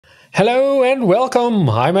Hello and welcome.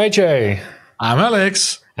 I'm AJ. I'm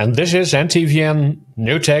Alex. And this is NTVN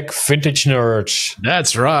New Tech Vintage Nerds.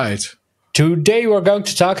 That's right. Today we're going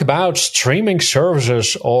to talk about streaming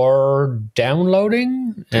services or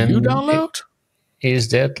downloading. Do you download? Is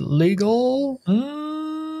that legal?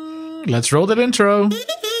 Let's roll that intro.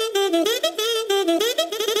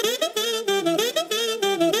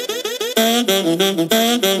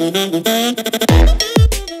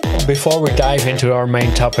 Before we dive into our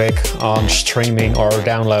main topic on streaming or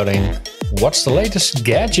downloading, what's the latest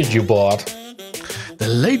gadget you bought? The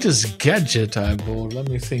latest gadget I bought. Let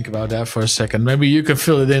me think about that for a second. Maybe you can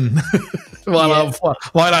fill it in while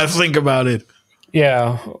I think about it.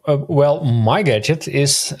 Yeah, well, my gadget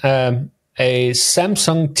is a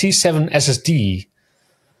Samsung T7 SSD.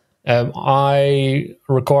 I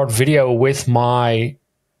record video with my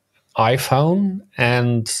iPhone,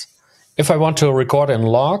 and if I want to record in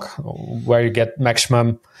log, where you get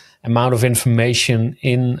maximum amount of information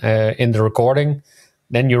in the recording,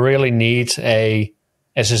 then you really need a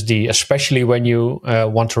SSD, especially when you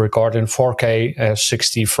want to record in 4K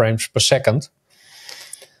 60 frames per second.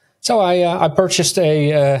 So I purchased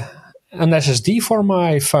an SSD for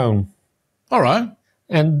my phone. All right.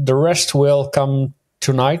 And the rest will come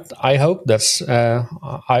tonight, I hope.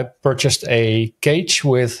 I purchased a cage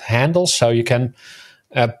with handles, so you can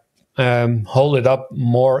hold it up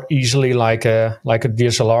more easily like a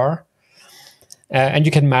DSLR. And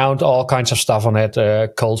you can mount all kinds of stuff on it,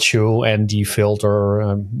 cold shoe, ND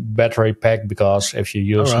filter, battery pack, because if you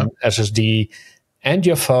use an SSD and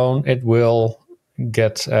your phone, it will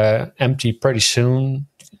get empty pretty soon.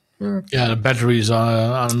 Yeah, the batteries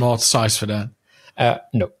are not sized for that.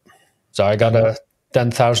 No. So I got a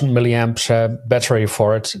 10,000 milliamps battery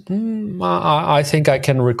for it. I think I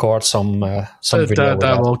can record some video.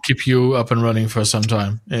 That will keep you up and running for some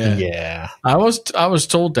time. Yeah. I was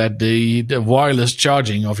told that the wireless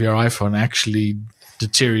charging of your iPhone actually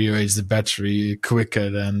deteriorates the battery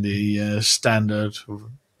quicker than the standard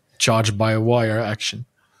charge by wire action.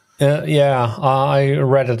 Yeah, I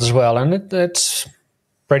read it as well, and it's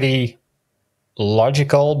pretty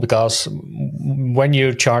logical, because when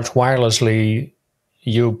you charge wirelessly,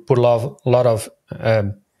 you put a lot of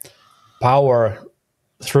power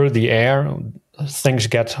through the air. Things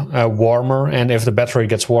get warmer, and if the battery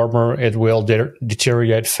gets warmer, it will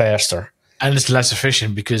deteriorate faster. And it's less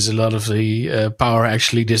efficient because a lot of the power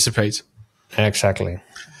actually dissipates. Exactly.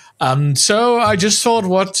 So I just thought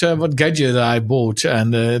what gadget I bought,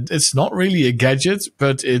 and it's not really a gadget,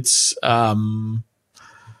 but it's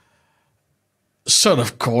sort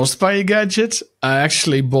of caused by a gadget. I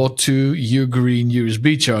actually bought 2 Ugreen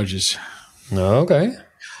USB chargers. Okay.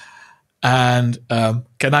 And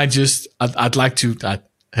can I just, I'd like to,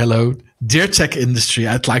 hello, dear tech industry,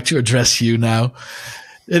 I'd like to address you now.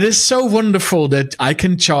 It is so wonderful that I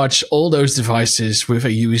can charge all those devices with a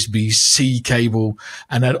USB-C cable,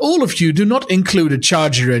 and that all of you do not include a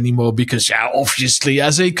charger anymore because, obviously,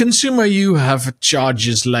 as a consumer, you have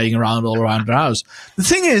chargers laying around all around the house. The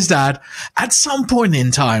thing is that at some point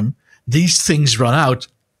in time, these things run out.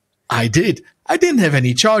 I didn't have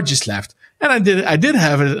any chargers left, and I did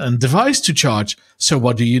have a device to charge. So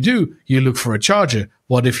what do? You look for a charger.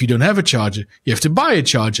 What if you don't have a charger? You have to buy a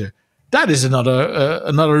charger. That is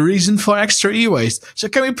another reason for extra e-waste. So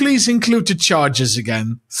can we please include the chargers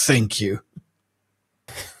again? Thank you.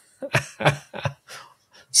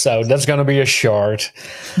 So that's going to be a short.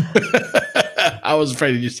 I was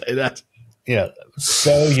afraid you'd say that. Yeah.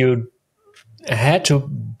 So you had to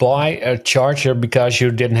buy a charger because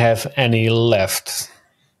you didn't have any left.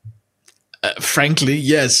 Frankly,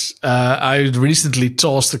 yes. I recently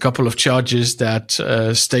tossed a couple of chargers that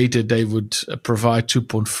stated they would provide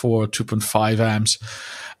 2.4 or 2.5 amps,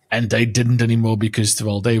 and they didn't anymore because,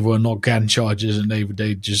 well, they were not GAN chargers, and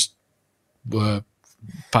they just were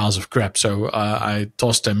piles of crap. So I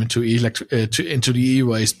tossed them into the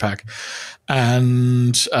e-waste pack,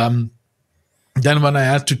 and then when I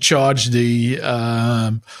had to charge the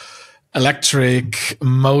electric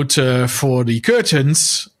motor for the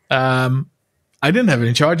curtains, I didn't have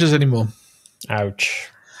any chargers anymore. Ouch.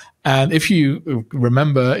 And if you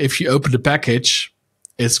remember, if you open the package,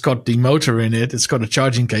 it's got the motor in it. It's got a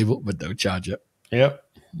charging cable, but no charger. Yep.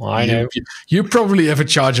 I know. You probably have a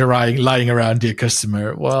charger lying around, dear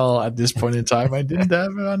customer. Well, at this point in time, I didn't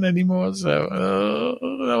have one anymore. So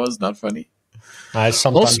that was not funny. I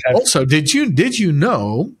sometimes also, did you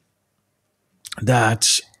know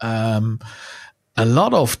that a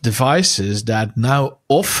lot of devices that now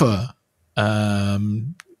offer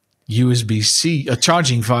USB-C,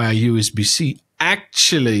 charging via USB-C,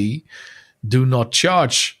 actually do not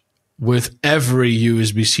charge with every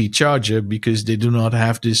USB-C charger because they do not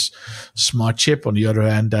have this smart chip on the other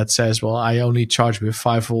end that says, well, I only charge with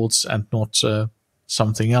 5 volts and not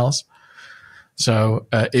something else. So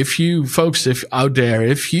if you folks out there,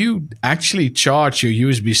 if you actually charge your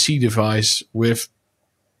USB-C device with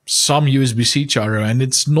some USB-C charger and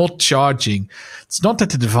it's not charging, it's not that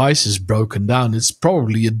the device is broken down, it's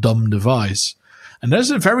probably a dumb device. And there's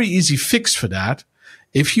a very easy fix for that.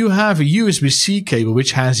 If you have a USB-C cable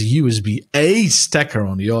which has a USB-A stacker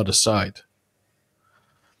on the other side,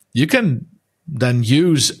 you can then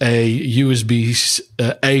use a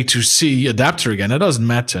USB-A to C adapter again. It doesn't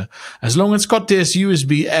matter. As long as it's got this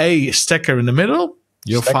USB-A stacker in the middle,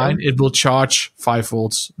 you're fine. It will charge 5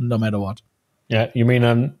 volts no matter what. Yeah, you mean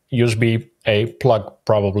a USB-A plug,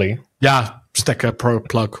 probably. Yeah, stacker,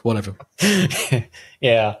 plug, whatever.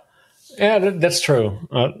 Yeah. Yeah, that's true.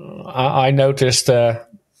 I noticed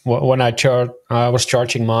when I was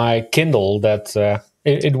charging my Kindle that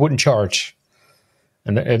it wouldn't charge,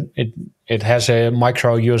 and it has a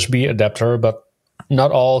micro USB adapter, but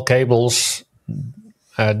not all cables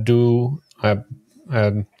do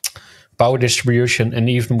power distribution, and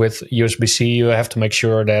even with USB-C, you have to make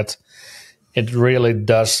sure that it really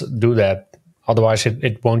does do that. Otherwise,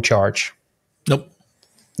 it won't charge. Nope.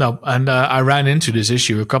 No, and I ran into this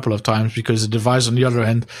issue a couple of times because the device on the other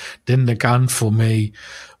end didn't account for me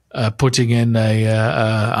putting in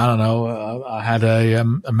I don't know, I had a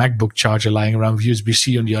MacBook charger lying around with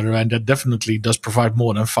USB-C on the other end that definitely does provide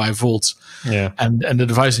more than 5 volts. Yeah. And the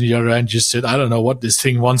device on the other end just said, I don't know what this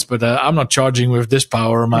thing wants, but I'm not charging with this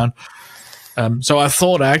power, man. So I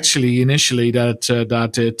thought actually initially that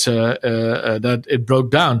it broke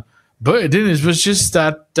down. But it didn't. It was just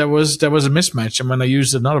that there was a mismatch, and when I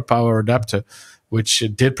used another power adapter, which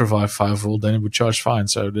did provide 5 volt, then it would charge fine.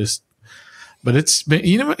 So but it's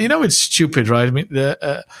it's stupid, right? I mean,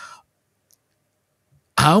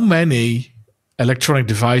 how many electronic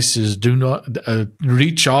devices do not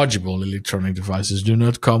rechargeable electronic devices do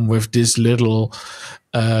not come with this little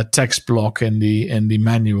text block in the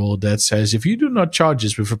manual that says if you do not charge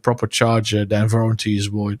this with a proper charger, then warranty is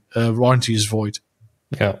void.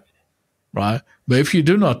 Yeah. Right. But if you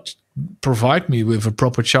do not provide me with a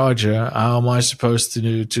proper charger, how am I supposed to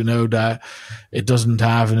know that it doesn't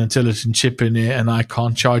have an intelligent chip in it and I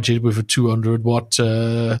can't charge it with a 200 watt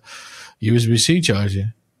USB-C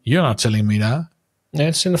charger? You're not telling me that.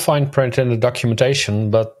 It's in the fine print in the documentation,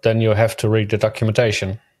 but then you have to read the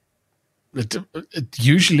documentation.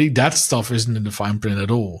 Usually that stuff isn't in the fine print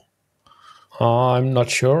at all. I'm not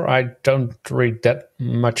sure. I don't read that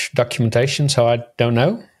much documentation, so I don't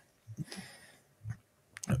know.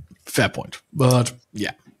 Fair point. But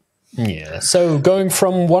yeah. Yeah. So going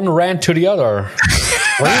from one rant to the other.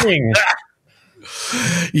 Streaming.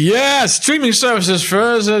 Yeah, streaming services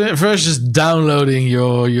versus downloading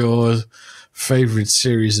your favorite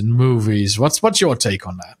series and movies. What's your take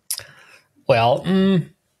on that? Well,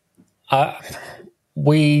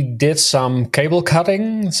 we did some cable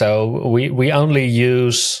cutting, so we only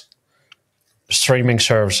use streaming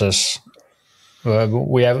services.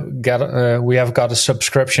 We have got a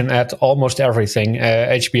subscription at almost everything: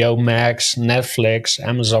 HBO Max, Netflix,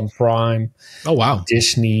 Amazon Prime. Oh wow!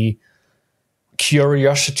 Disney,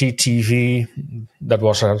 Curiosity TV. That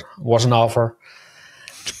was an offer.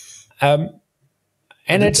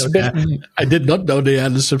 And it's been. I did not know they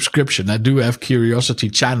had a subscription. I do have Curiosity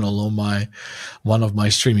Channel on one of my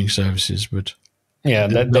streaming services, but yeah,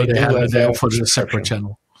 they offer a separate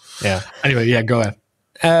channel. Yeah. Anyway, yeah, go ahead.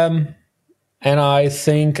 And I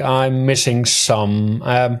think I'm missing some.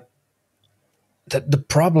 The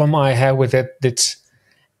problem I have with it's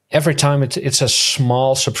every time it's a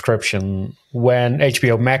small subscription. When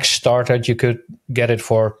HBO Max started, you could get it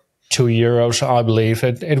for €2, I believe.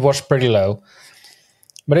 It was pretty low.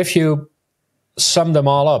 But if you sum them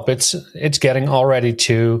all up, it's getting already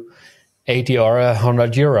to 80 or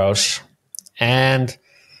 €100. And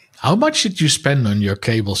how much did you spend on your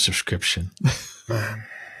cable subscription?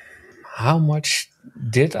 How much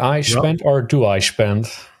did I spend, or do I spend?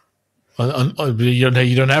 You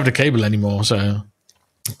don't have the cable anymore, so.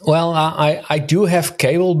 Well, I do have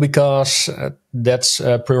cable because that's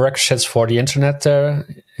prerequisites for the internet. Do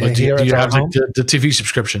you have the TV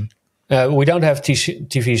subscription? We don't have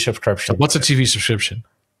TV subscription. So what's a TV subscription?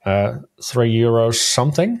 €3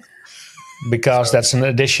 something, because that's an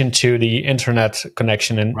addition to the internet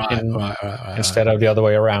connection instead of the other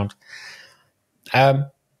way around.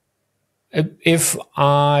 If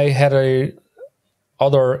I had a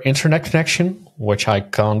other internet connection, which I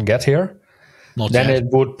can't get here, then it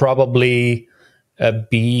would probably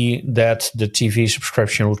be that the TV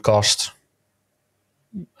subscription would cost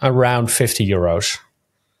around €50.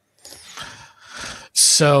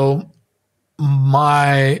 So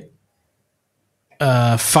my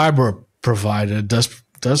fiber provider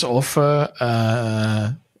does offer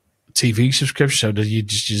TV subscription, so that you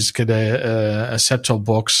just get a set-top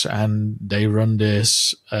box, and they run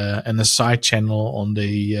this and a side channel on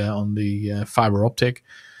the fiber optic.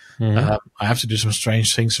 I have to do some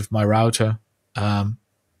strange things with my router.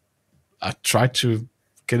 I tried to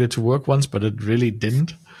get it to work once, but it really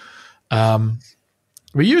didn't.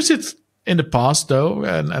 We used it in the past, though,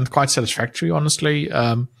 and quite satisfactory, honestly.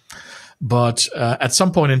 But at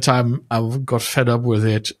some point in time, I got fed up with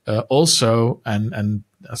it. Also, and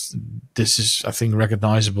this is, I think,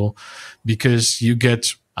 recognizable, because you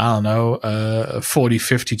get, I don't know, 40,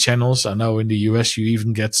 50 channels. I know in the US you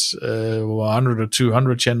even get 100 or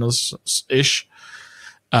 200 channels ish.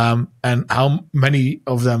 And how many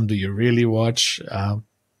of them do you really watch?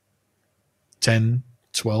 10,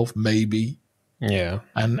 12, maybe. Yeah.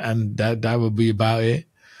 And that will be about it.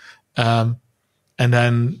 And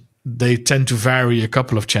then they tend to vary a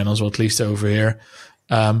couple of channels, or at least over here.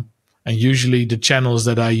 And usually the channels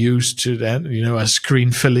that I use to then, as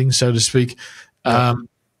screen filling, so to speak,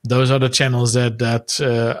 those are the channels that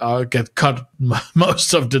get cut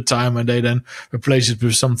most of the time, and they then replace it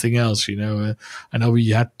with something else. I know we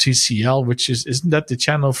had TCL, which isn't that the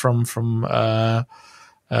channel from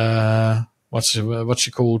what's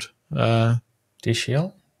it called?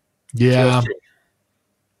 TCL? Yeah. TLC.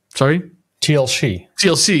 Sorry?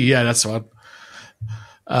 TLC. Yeah, that's what.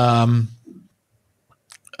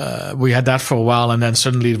 We had that for a while, and then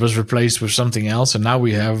suddenly it was replaced with something else, and now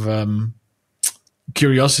we have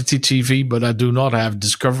Curiosity TV, but I do not have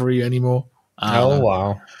Discovery anymore.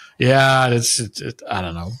 Wow. Yeah, I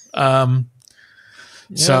don't know.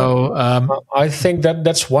 So I think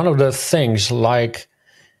that's one of the things, like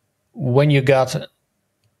when you got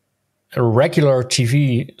a regular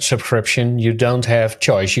TV subscription, you don't have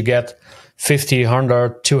choice. You get 50,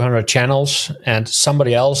 100, 200 channels, and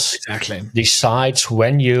somebody else decides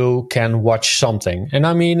when you can watch something. And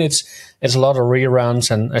I mean, it's a lot of reruns,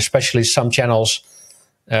 and especially some channels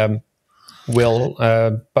will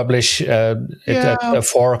publish it at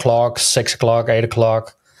 4 o'clock, 6 o'clock, 8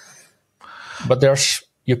 o'clock. But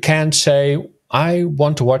you can't say, I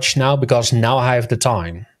want to watch now because now I have the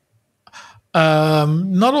time.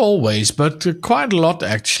 Not always, but quite a lot,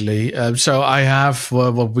 actually. So I have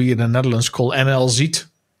what we in the Netherlands call NLZ,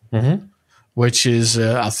 which is,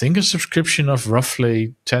 I think, a subscription of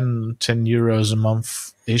roughly 10 euros a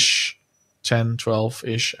month-ish, 10,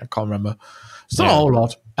 12-ish. I can't remember. It's not a whole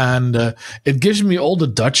lot. And it gives me all the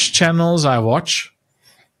Dutch channels I watch.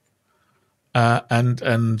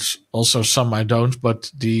 And also some I don't.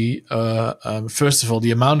 But the first of all,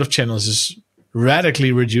 the amount of channels is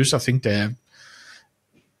radically reduced. I think they have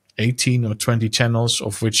 18 or 20 channels,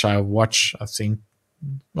 of which I watch, I think,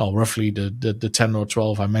 well, roughly the 10 or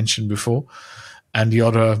 12 I mentioned before. And the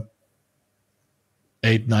other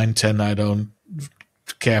 8, 9, 10 I don't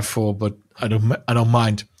care for, but I don't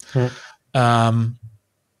mind.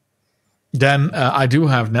 Then I do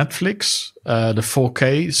have Netflix, the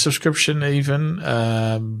 4K subscription even,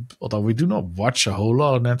 although we do not watch a whole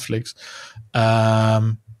lot of Netflix.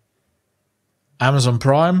 Amazon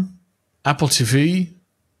Prime, Apple TV,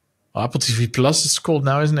 Apple TV Plus it's called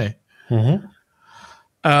now, isn't it?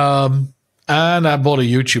 And I bought a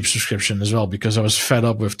YouTube subscription as well because I was fed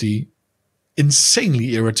up with the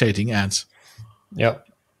insanely irritating ads. Yep.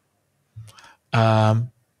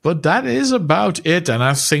 But that is about it. And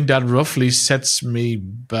I think that roughly sets me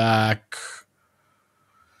back,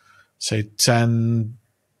 say, 10,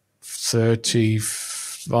 30.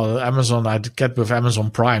 Well, Amazon, I'd get with Amazon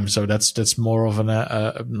Prime. So that's more of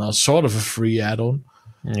a sort of a free add-on.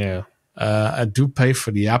 Yeah. I do pay for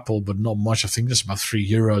the Apple, but not much. I think there's about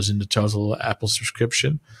 €3 in the total Apple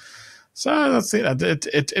subscription. So I think that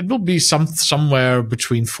it will be somewhere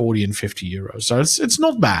between 40 and €50. So it's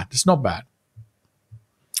not bad. It's not bad.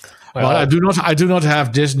 Well, I do not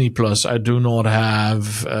have Disney Plus. I do not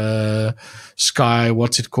have Sky.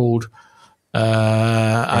 What's it called?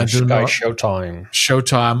 I do Sky not Showtime.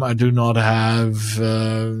 Showtime. I do not have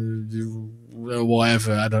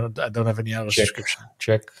whatever. I don't have any other subscription.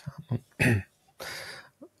 Check.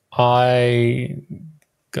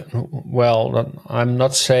 Well, I'm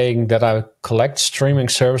not saying that I collect streaming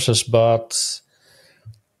services, but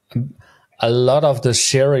a lot of the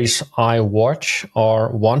series I watch or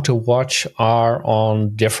want to watch are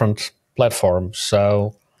on different platforms.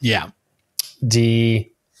 So yeah, the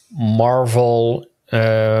Marvel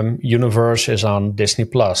universe is on Disney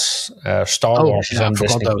Plus. Star Wars is on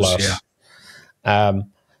Disney Plus. Yeah.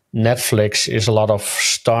 Netflix is a lot of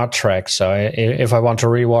Star Trek. So if I want to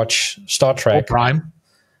rewatch Star Trek, Or Prime,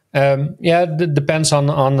 it depends on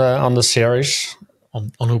the series.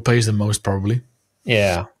 on who pays the most, probably.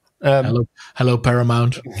 Yeah. Hello,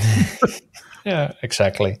 Paramount. Yeah,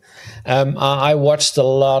 exactly. I watched a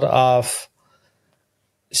lot of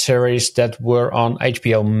series that were on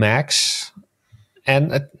HBO Max,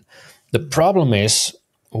 and the problem is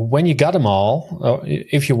when you got them all,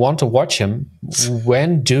 if you want to watch them,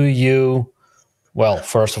 when do you? Well,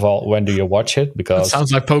 first of all, when do you watch it? That Because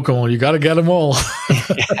sounds like Pokemon. You got to get them all.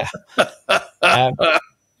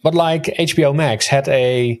 but like HBO Max had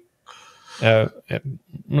a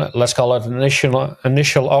let's call it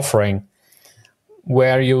initial offering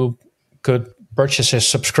where you could purchase a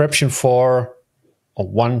subscription for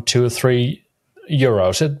 1, 2, 3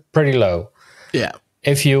 euros. It's pretty low. Yeah.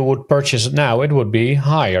 If you would purchase it now, it would be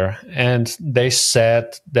higher. And they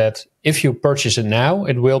said that if you purchase it now,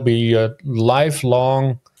 it will be a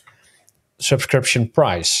lifelong subscription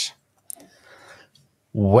price.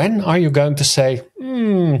 When are you going to say,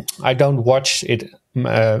 I don't watch it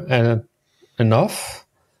enough?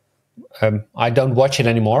 I don't watch it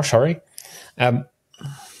anymore, sorry.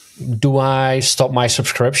 Do I stop my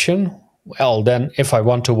subscription? Well, then if I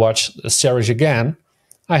want to watch the series again,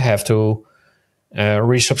 I have to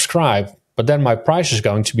resubscribe. But then my price is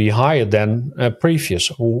going to be higher than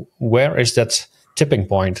previous. Where is that tipping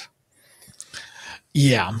point?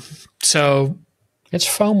 Yeah. So it's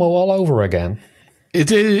FOMO all over again.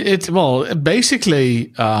 Well,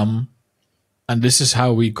 basically, and this is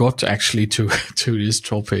how we got actually to this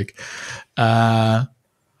topic.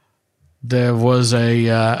 There was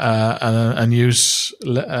a news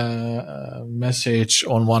message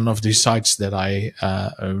on one of the sites that I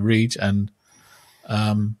read, and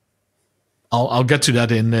I'll get to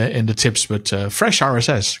that in the tips. But fresh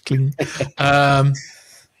RSS, clean,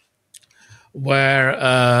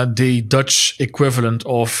 where the Dutch equivalent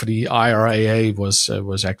of the IRAA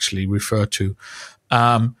was actually referred to.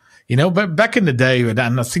 But back in the day,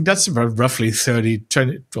 and I think that's about roughly 20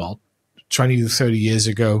 to 30 years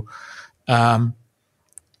ago.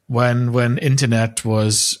 When internet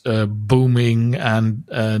was booming and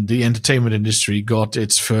the entertainment industry got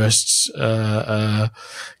its first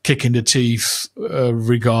kick in the teeth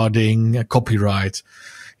regarding copyright,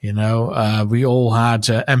 we all had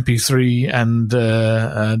MP3 and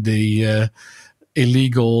the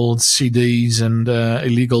illegal CDs and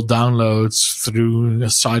illegal downloads through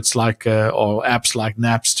sites like or apps like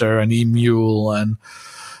Napster and eMule and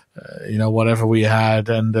whatever we had,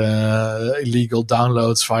 and illegal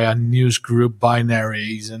downloads via newsgroup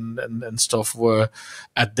binaries and stuff were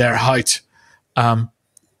at their height. The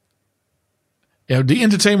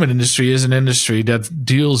entertainment industry is an industry that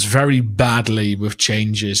deals very badly with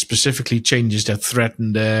changes, specifically changes that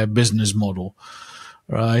threaten their business model,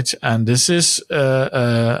 right? And this is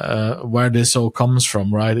where this all comes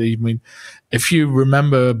from, right? I mean, if you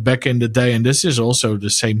remember back in the day, and this is also the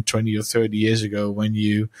same 20 or 30 years ago, when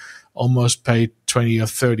you almost paid 20 or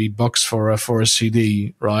 30 bucks for a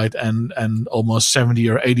CD, right? And almost 70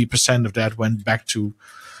 or 80% of that went back to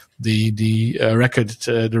the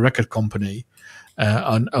record company.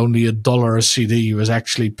 And only $1 a CD was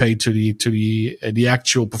actually paid to the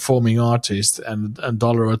actual performing artist, and $1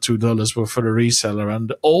 or $2 were for the reseller,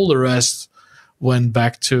 and all the rest went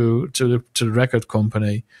back to the record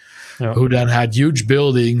company. Yeah. Who then had huge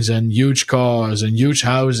buildings and huge cars and huge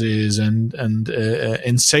houses and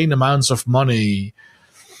insane amounts of money.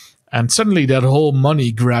 And suddenly that whole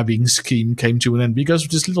money grabbing scheme came to an end because of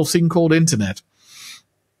this little thing called internet.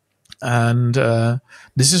 And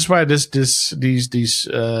this is where these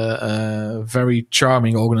very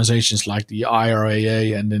charming organizations like the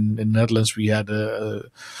IRAA, and in the Netherlands we had an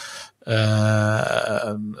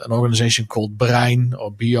organization called Brein,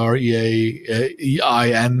 or BREAIN,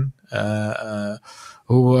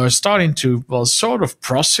 who were starting to, sort of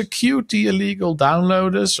prosecute the illegal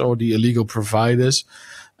downloaders or the illegal providers.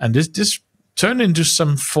 And this turned into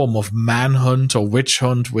some form of manhunt or witch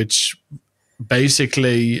hunt, which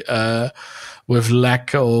basically, with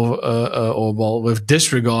lack of, with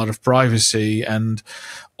disregard of privacy and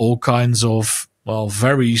all kinds of,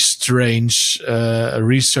 very strange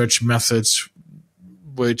research methods,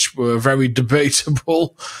 which were very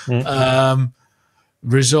debatable,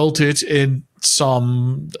 resulted in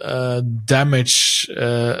some damage,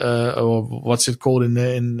 or what's it called in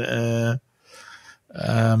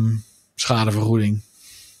schadevergoeding.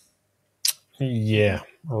 Yeah,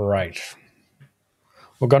 right.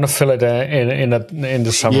 We're gonna fill it in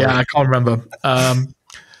the summary. Yeah, I can't remember.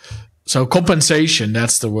 So compensation,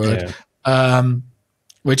 that's the word. Yeah.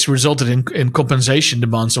 which resulted in compensation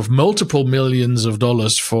demands of multiple millions of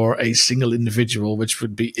dollars for a single individual, which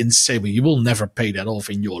would be insane. You will never pay that off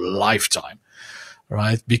in your lifetime,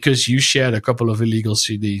 right? Because you shared a couple of illegal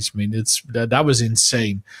CDs. I mean, that was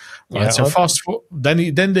insane, right? Yeah, so then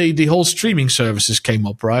the whole streaming services came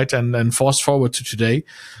up, right? And then fast forward to today,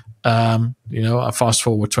 fast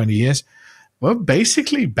forward 20 years. We're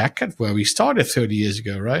basically back at where we started 30 years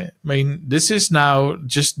ago, right? I mean, this is now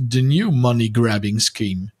just the new money grabbing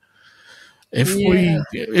scheme.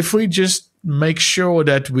 If we just make sure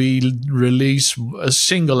that we release a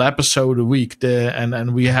single episode a week there,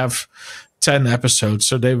 and we have 10 episodes,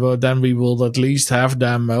 so we will at least have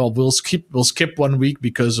them. We'll skip 1 week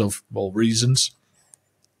because of reasons,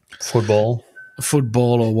 football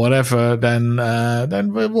or whatever, then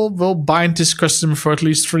we'll bind this customer for at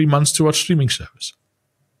least 3 months to our streaming service.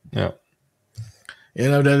 Yeah.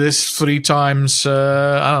 That is 3 times,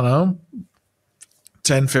 I don't know,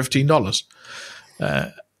 $10-15.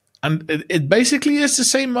 And it basically is the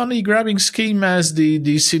same money grabbing scheme as the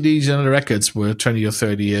CDs and the records were 20 or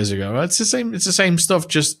 30 years ago. Right? It's the same stuff,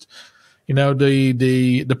 just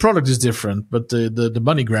the product is different, but the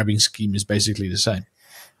money grabbing scheme is basically the same.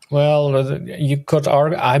 Well, you could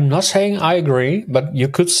argue, I'm not saying I agree, but you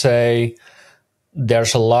could say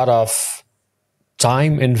there's a lot of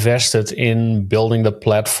time invested in building the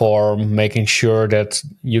platform, making sure that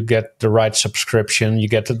you get the right subscription, you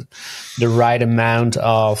get the right amount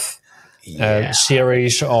of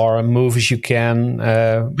series or movies you can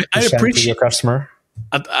present to your customer.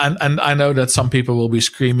 And I know that some people will be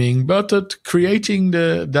screaming, but creating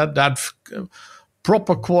that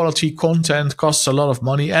proper quality content costs a lot of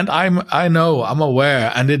money, and I'm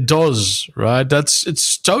aware, and it does, right?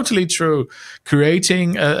 It's totally true.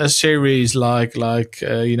 Creating a series like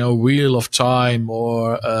Wheel of Time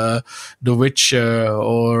or The Witcher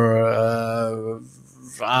or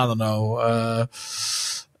I don't know.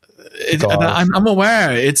 I'm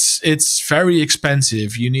aware it's very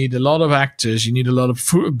expensive. You need a lot of actors. You need a lot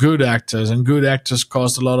of good actors, and good actors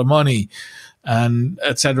cost a lot of money, and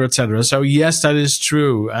et cetera, et cetera. So yes, that is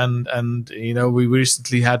true. And we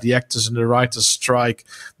recently had the actors and the writers strike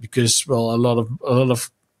because, well, a lot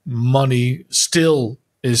of money still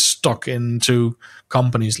is stuck into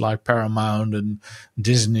companies like Paramount and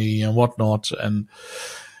Disney and whatnot. And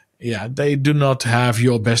yeah, they do not have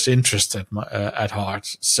your best interest at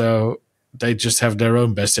heart. So they just have their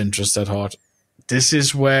own best interest at heart. This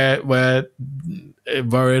is where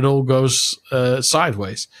it all goes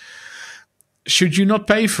sideways. Should you not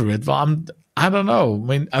pay for it? Well, I don't know. I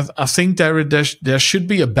mean, I think there should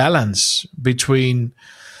be a balance between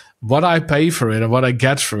what I pay for it and what I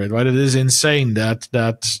get for it. Right? It is insane that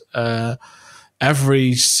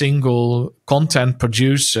every single content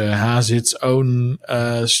producer has its own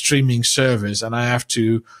streaming service, and I have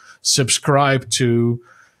to subscribe to,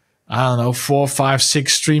 I don't know, 4, 5,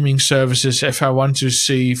 6 streaming services if I want to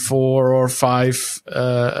see 4 or 5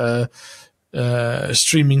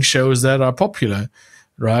 streaming shows that are popular,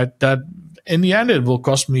 right? That in the end it will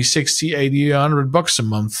cost me $60, $80, $100 a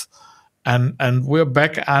month, and we're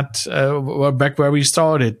back where we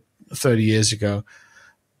started 30 years ago.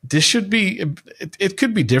 This should be, it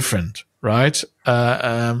could be different, right?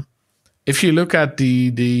 If you look at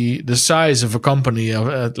the size of a company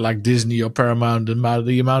like Disney or Paramount,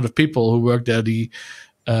 the amount of people who work there, the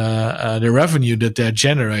revenue that they're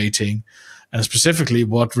generating, and specifically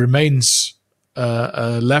what remains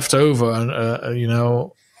left over,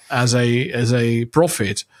 as a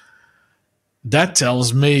profit, that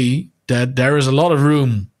tells me that there is a lot of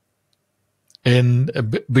room in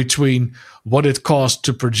between what it costs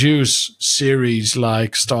to produce series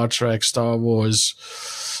like Star Trek, Star Wars,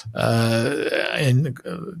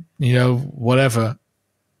 whatever,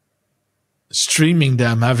 streaming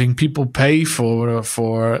them, having people pay for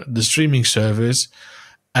the streaming service,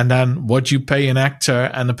 and then what you pay an actor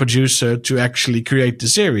and a producer to actually create the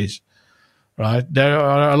series. Right? There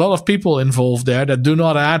are a lot of people involved there that do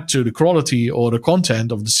not add to the quality or the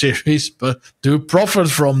content of the series, but do profit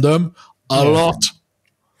from them a lot.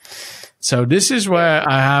 So this is where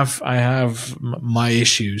I have my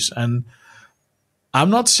issues, and I'm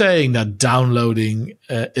not saying that downloading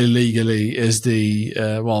illegally is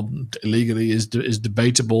illegally is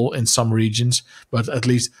debatable in some regions, but at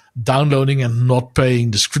least downloading and not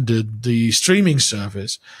paying the streaming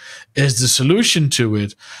service is the solution to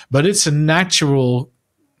it. But it's a natural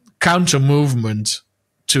counter movement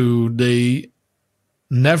to the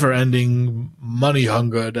never-ending money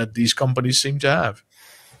hunger that these companies seem to have.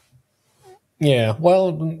 Yeah,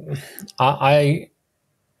 well, I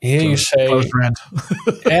hear you say.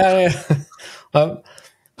 I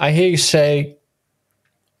I hear you say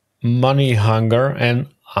money hunger, and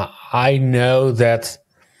I know that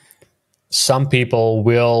some people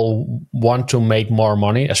will want to make more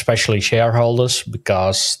money, especially shareholders,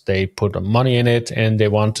 because they put money in it and they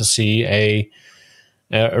want to see a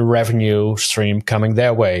revenue stream coming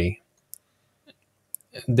their way.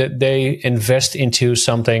 They invest into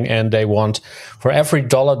something and they want, for every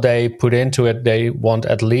dollar they put into it, they want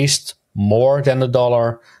at least more than the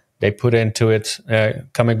dollar they put into it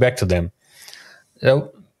coming back to them.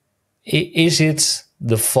 So is it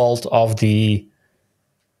the fault of the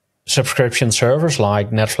subscription servers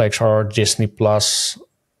like Netflix or Disney Plus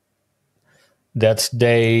that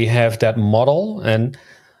they have that model? And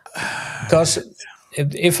because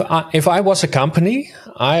if I was a company,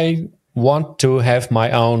 I want to have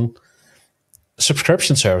my own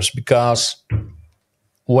subscription service, because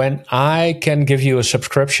when I can give you a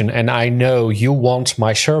subscription and I know you want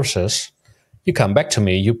my services, you come back to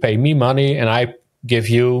me, you pay me money, and I give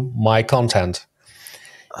you my content.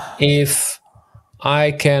 If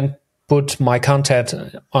I can put my content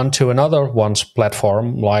onto another one's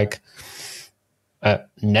platform, like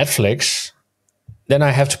Netflix, then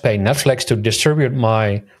I have to pay Netflix to distribute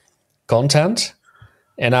my content,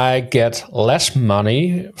 and I get less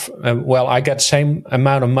money. Well, I get the same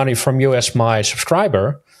amount of money from you as my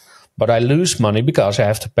subscriber, but I lose money because I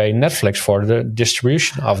have to pay Netflix for the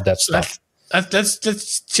distribution of that stuff.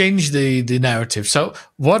 Let's change the narrative. So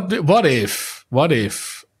what if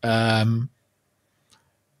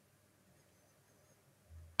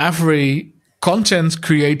every content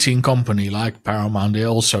creating company like Paramount, there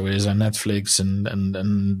also is, and Netflix and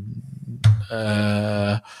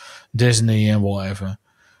Disney and whatever.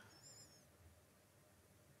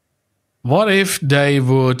 What if they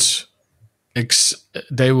would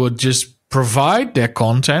just provide their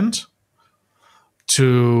content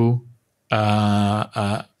to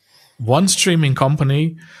one streaming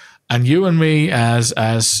company, and you and me as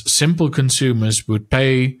simple consumers would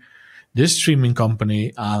pay this streaming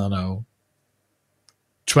company, I don't know,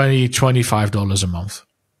 $25 a month,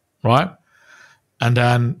 right? And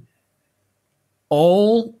then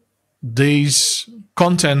all these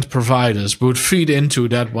content providers would feed into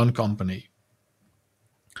that one company.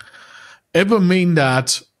 It would mean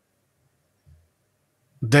that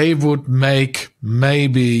they would make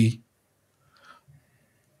maybe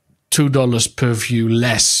 $2 per view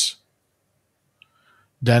less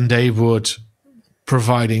than they would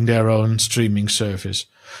providing their own streaming service.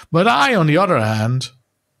 But I, on the other hand,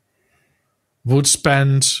 would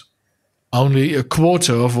spend only a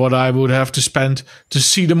quarter of what I would have to spend to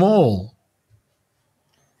see them all.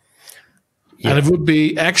 Yeah. And it would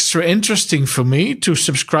be extra interesting for me to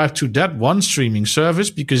subscribe to that one streaming service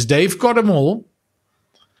because they've got them all,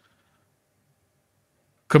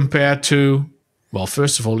 compared to, well,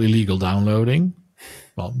 first of all, illegal downloading.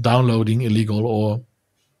 Well, downloading illegal or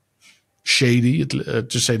shady,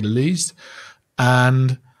 to say the least.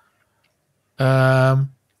 And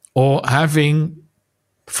or having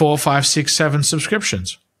 4, 5, 6, 7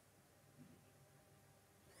 subscriptions.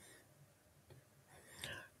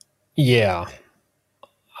 Yeah.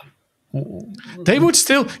 They would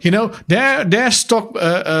still, their stock,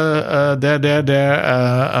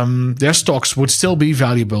 their stocks would still be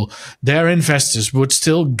valuable. Their investors would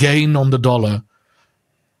still gain on the dollar.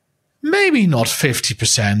 Maybe not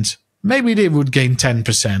 50%. Maybe they would gain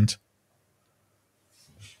 10%.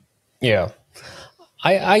 Yeah,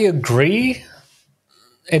 I agree.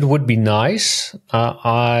 It would be nice.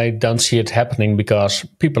 I don't see it happening because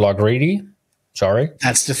people are greedy. Sorry,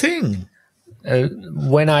 that's the thing.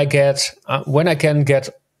 When I can get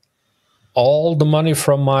all the money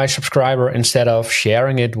from my subscriber instead of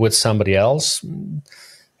sharing it with somebody else,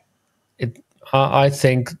 I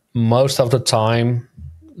think most of the time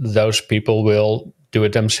those people will do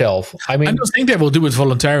it themselves. I mean, I don't think they will do it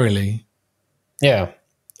voluntarily. Yeah,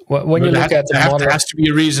 when you look at the model, there has to be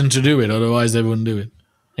a reason to do it, otherwise they wouldn't do it.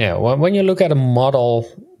 Yeah, when you look at a model,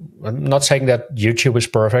 I'm not saying that YouTube is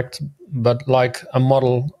perfect, but like a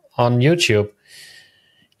model on YouTube,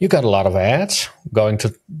 you got a lot of ads. Going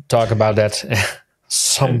to talk about that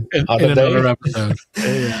some other day. Another episode.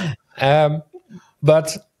 Yeah.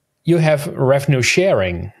 But you have revenue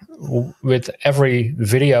sharing. With every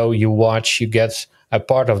video you watch, you get a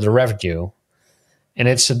part of the revenue. And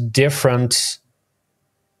it's a different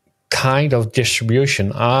kind of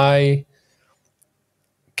distribution. I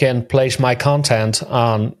can place my content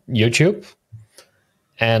on YouTube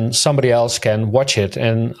and somebody else can watch it.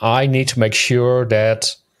 And I need to make sure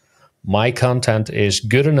that my content is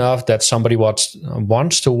good enough that somebody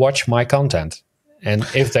wants to watch my content. And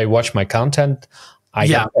if they watch my content, I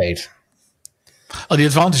get paid. Well, the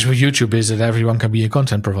advantage with YouTube is that everyone can be a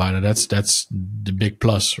content provider. That's the big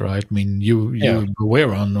plus, right? I mean,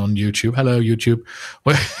 we're on YouTube. Hello, YouTube.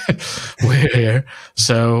 We're here.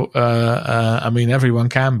 So, I mean, everyone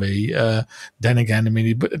can be. Then again, I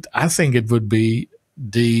mean, but I think it would be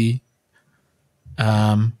the,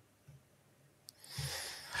 I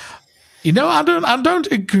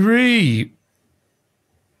don't agree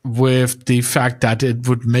with the fact that it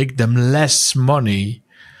would make them less money.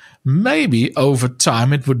 Maybe over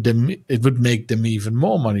time it would make them even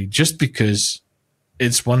more money, just because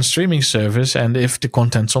it's one streaming service, and if the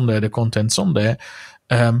content's on there, the content's on there.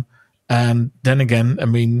 And then again, I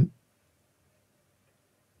mean,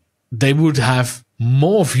 they would have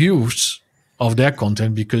more views of their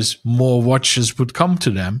content because more watchers would come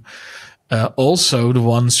to them. Also, the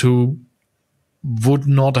ones who would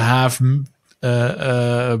not have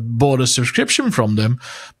bought a subscription from them,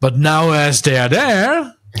 but now as they are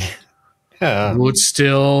there, would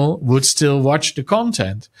still watch the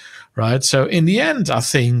content, right? So in the end, I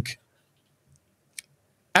think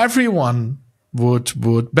everyone would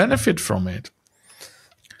benefit from it.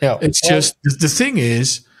 Yeah, just the thing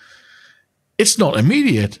is, it's not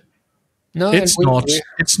immediate. No,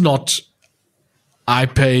 it's not. I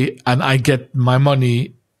pay and I get my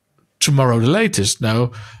money tomorrow the latest.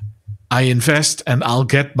 No, I invest and I'll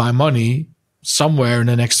get my money somewhere in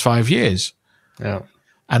the next 5 years. Yeah.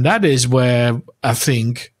 And that is where I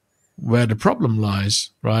think where the problem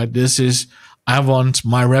lies, right? This is, I want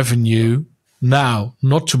my revenue now,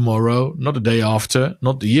 not tomorrow, not the day after,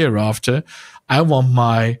 not the year after. I want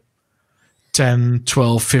my 10,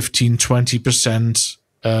 12, 15, 20%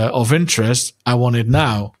 of interest. I want it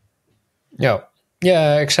now.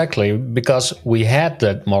 Yeah, exactly. Because we had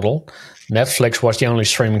that model. Netflix was the only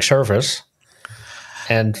streaming service.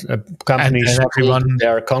 And companies put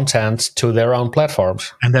their content to their own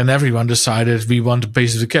platforms. And then everyone decided we want a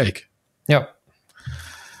piece of the cake. Yeah.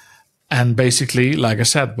 And basically, like I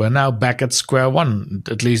said, we're now back at square one.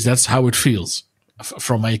 At least that's how it feels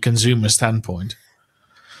from a consumer standpoint.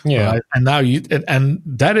 Yeah. Right? And now and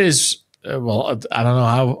that is, well, I don't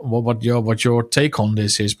know what your take on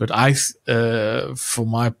this is, but I, for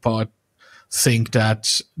my part, think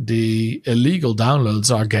that the illegal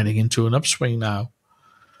downloads are getting into an upswing now.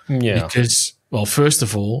 Yeah. Because, well, first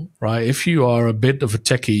of all, right, if you are a bit of a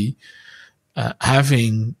techie,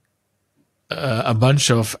 having a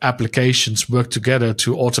bunch of applications work together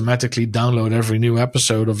to automatically download every new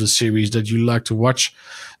episode of the series that you like to watch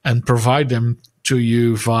and provide them to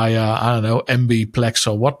you via, I don't know, MB-Plex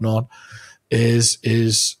or whatnot is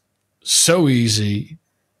so easy.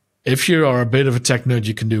 If you are a bit of a tech nerd,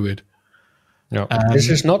 you can do it. No, this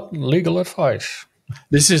is not legal advice.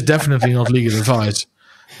 This is definitely not legal advice.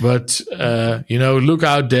 But, look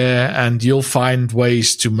out there and you'll find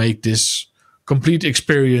ways to make this complete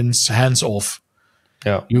experience hands-off.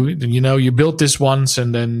 Yeah. You built this once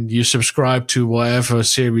and then you subscribe to whatever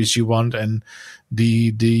series you want and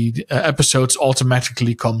the episodes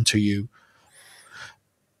automatically come to you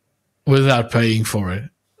without paying for it.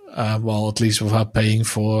 Well, at least without paying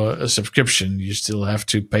for a subscription. You still have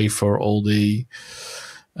to pay for all the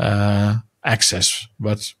access.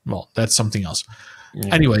 But, well, that's something else.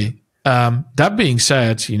 Yeah. Anyway, that being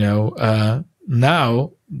said,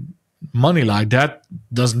 now money like that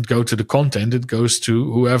doesn't go to the content; it goes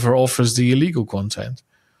to whoever offers the illegal content.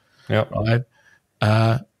 Yeah. Right.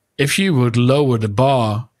 If you would lower the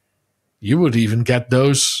bar, you would even get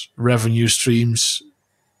those revenue streams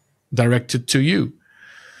directed to you.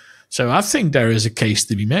 So I think there is a case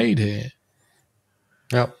to be made here.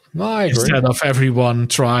 Yeah. No, I agree. Instead of everyone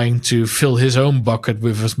trying to fill his own bucket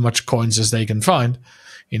with as much coins as they can find,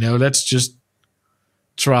 let's just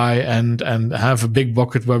try and have a big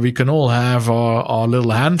bucket where we can all have our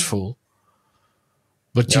little handful.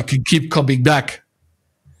 But you can keep coming back.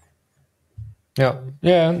 Yeah.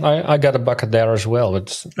 I got a bucket there as well.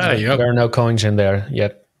 But there are no coins in there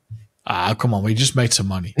yet. Ah, come on. We just made some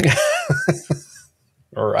money.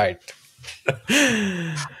 All right.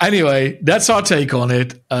 Anyway, that's our take on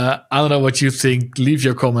it. I don't know what you think. Leave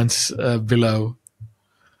your comments below.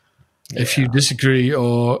 If you disagree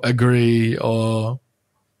or agree or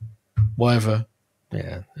whatever.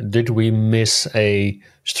 Yeah. Did we miss a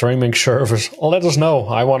streaming service? Let us know.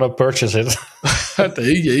 I want to purchase it.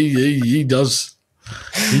 He does.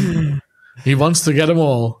 He wants to get them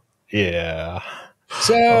all. Yeah.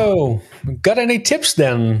 So, got any tips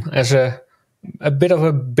then as a bit of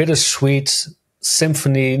a bittersweet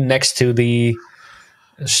symphony next to the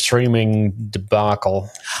streaming debacle?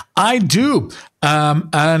 I do.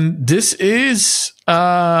 And this is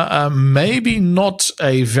maybe not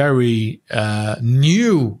a very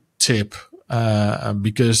new tip.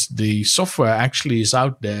 because the software actually is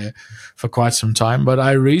out there for quite some time. But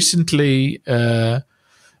I recently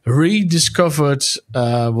rediscovered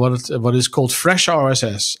what is called Fresh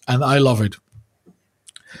RSS, and I love it.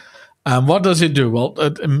 What does it do? Well,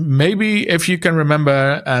 maybe if you can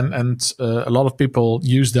remember, and a lot of people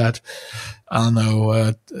use that, I don't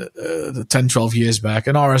know, 10, 12 years back,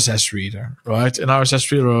 an RSS reader, right? An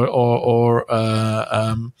RSS reader or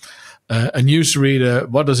a news reader.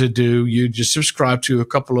 What does it do? You just subscribe to a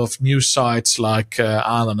couple of news sites like,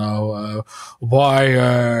 I don't know,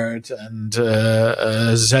 Wired and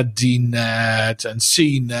ZDNet and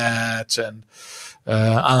CNET and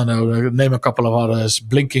I don't know, name a couple of others.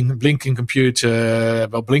 Blinking Computer,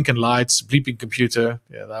 well, Blinking Lights, Bleeping Computer.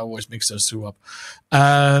 Yeah, I always mix those two up.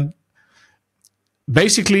 And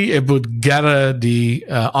basically, it would gather the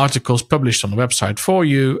articles published on the website for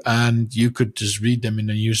you, and you could just read them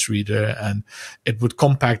in a newsreader, and it would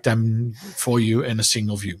compact them for you in a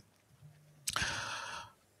single view.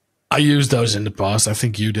 I used those in the past. I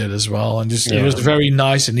think you did as well. And it was a very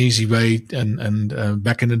nice and easy way. And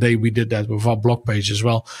back in the day, we did that with our blog page as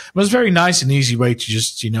well. It was a very nice and easy way to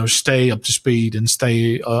just, stay up to speed and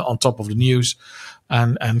stay on top of the news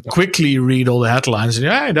and quickly read all the headlines. And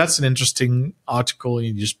hey, that's an interesting article. And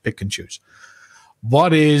you just pick and choose.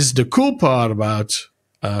 What is the cool part about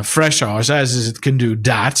Fresh RSS is it can do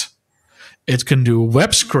that. It can do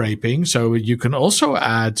web scraping, so you can also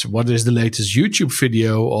add what is the latest YouTube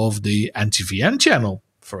video of the NTVN channel,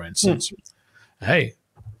 for instance. Hey,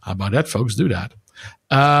 how about that, folks? Do that.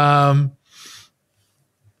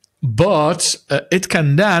 But it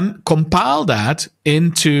can then compile that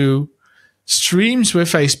into streams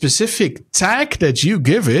with a specific tag that you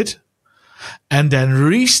give it, and then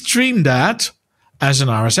restream that as an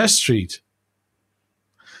RSS feed.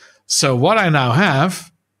 So what I now have,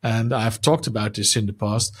 and I've talked about this in the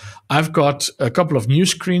past, I've got a couple of news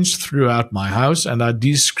screens throughout my house, and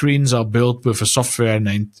these screens are built with a software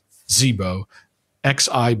named Xibo,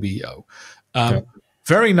 Xibo.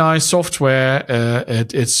 Very nice software.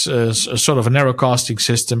 It's a sort of a narrowcasting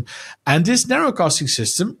system. And this narrowcasting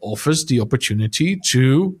system offers the opportunity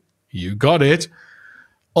to, you got it,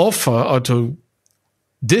 offer or to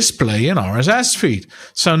display an RSS feed.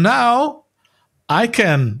 So now I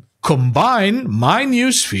can combine my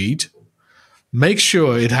newsfeed, make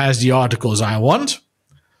sure it has the articles I want,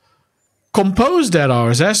 compose that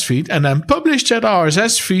RSS feed, and then publish that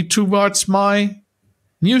RSS feed towards my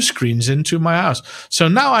news screens into my house. So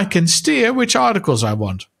now I can steer which articles I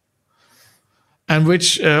want, and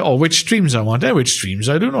which streams I want, and which streams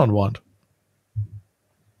I do not want.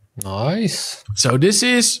 Nice. So this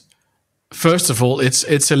is, first of all,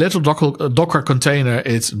 it's a little Docker container.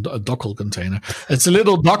 It's a Docker container. It's a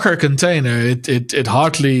little Docker container. It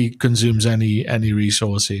hardly consumes any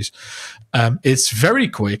resources. It's very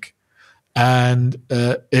quick, and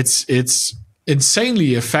it's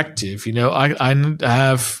insanely effective. I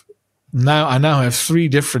now have 3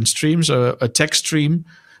 different streams. A text stream,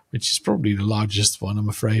 which is probably the largest one, I'm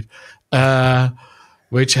afraid.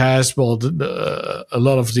 Which has a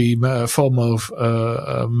lot of the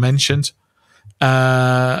FOMO mentioned.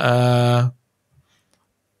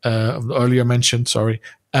 Earlier mentioned, sorry.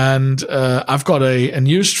 And I've got a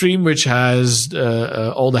news stream which has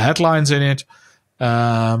all the headlines in it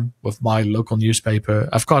with my local newspaper.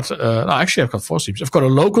 I've got 4 streams. I've got a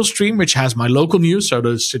local stream which has my local news, so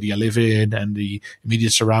the city I live in and the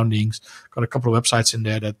immediate surroundings. Got a couple of websites in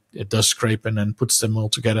there that it does scraping and puts them all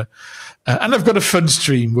together. And I've got a fun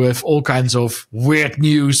stream with all kinds of weird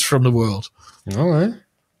news from the world. All right.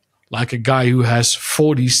 Like a guy who has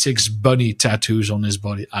 46 bunny tattoos on his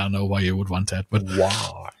body. I don't know why you would want that, but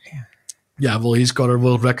why? Yeah, well, he's got a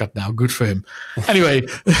world record now. Good for him. Anyway,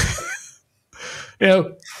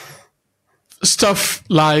 stuff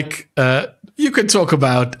like you can talk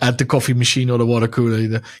about at the coffee machine or the water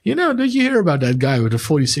cooler. Did you hear about that guy with the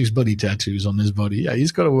 46 bunny tattoos on his body? Yeah,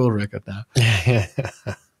 he's got a world record now.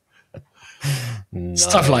 Nice.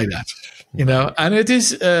 Stuff like that. And it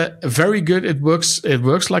is very good. It works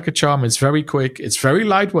like a charm. It's very quick. It's very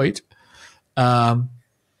lightweight. And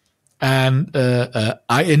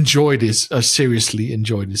I enjoy this. I seriously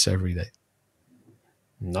enjoy this every day.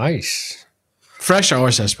 Nice. Fresh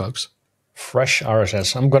RSS, folks. Fresh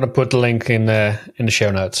RSS. I'm going to put the link in the show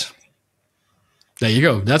notes. There you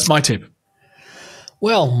go. That's my tip.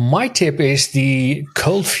 Well, my tip is the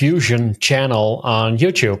Cold Fusion channel on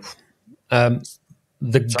YouTube.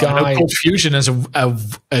 Cold Fusion is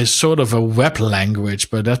a sort of a web language,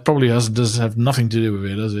 but that probably does have nothing to do with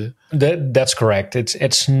it, does it? That's correct.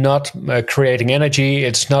 It's not creating energy.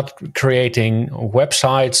 It's not creating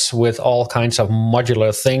websites with all kinds of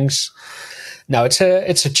modular things. Now it's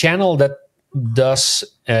a channel that does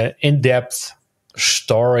in-depth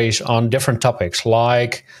stories on different topics,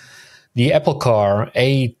 like the Apple Car,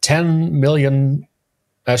 a $10 billion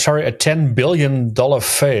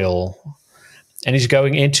fail, and he's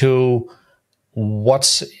going into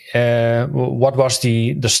what was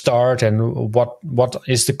the start and what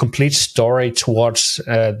is the complete story towards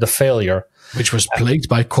the failure, which was plagued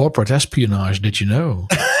by corporate espionage. Did you know?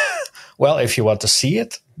 Well, if you want to see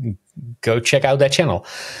it, go check out that channel.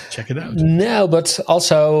 Check it out. No, but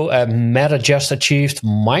also Meta just achieved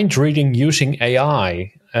mind reading using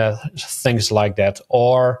AI, things like that.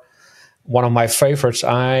 Or one of my favorites,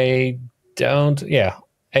 AI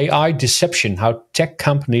deception, how tech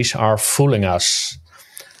companies are fooling us.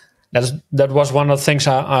 That was one of the things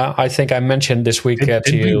I think I mentioned this week to you.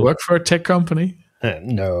 Did you work for a tech company?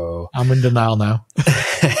 No. I'm in denial now.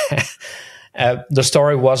 The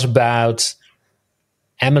story was about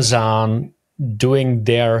Amazon doing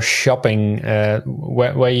their shopping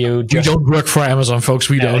where you just... We don't work for Amazon, folks.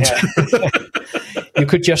 We don't. Yeah. You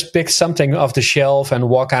could just pick something off the shelf and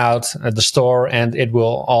walk out at the store, and it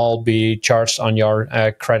will all be charged on your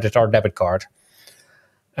credit or debit card.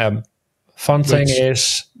 Fun thing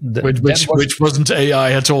is... Which wasn't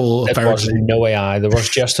AI at all, that apparently. Was no AI. There was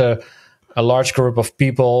just a large group of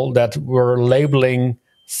people that were labeling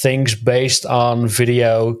things based on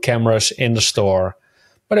video cameras in the store.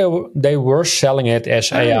 But they were selling it as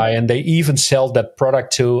AI, and they even sell that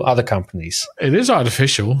product to other companies. It is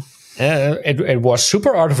artificial. It was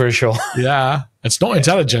super artificial. Yeah, it's not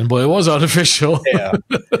intelligent, but it was artificial. Yeah.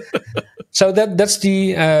 So that's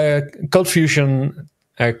the Cold Fusion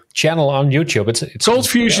channel on YouTube. It's Cold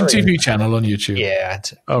Fusion TV channel on YouTube. Yeah,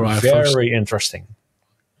 it's all right, very folks. Interesting.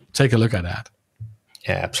 Take a look at that.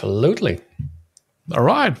 Yeah, absolutely. All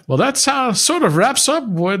right. Well, that sort of wraps up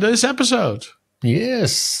with this episode.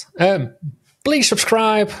 Yes. Please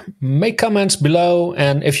subscribe, make comments below,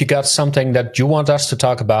 and if you got something that you want us to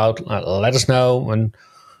talk about, let us know, and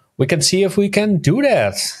we can see if we can do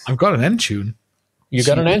that. I've got an end tune. You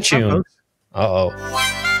got an end tune? Uh-oh.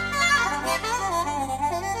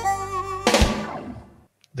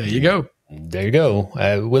 There you go. There you go.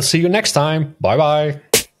 We'll see you next time. Bye-bye.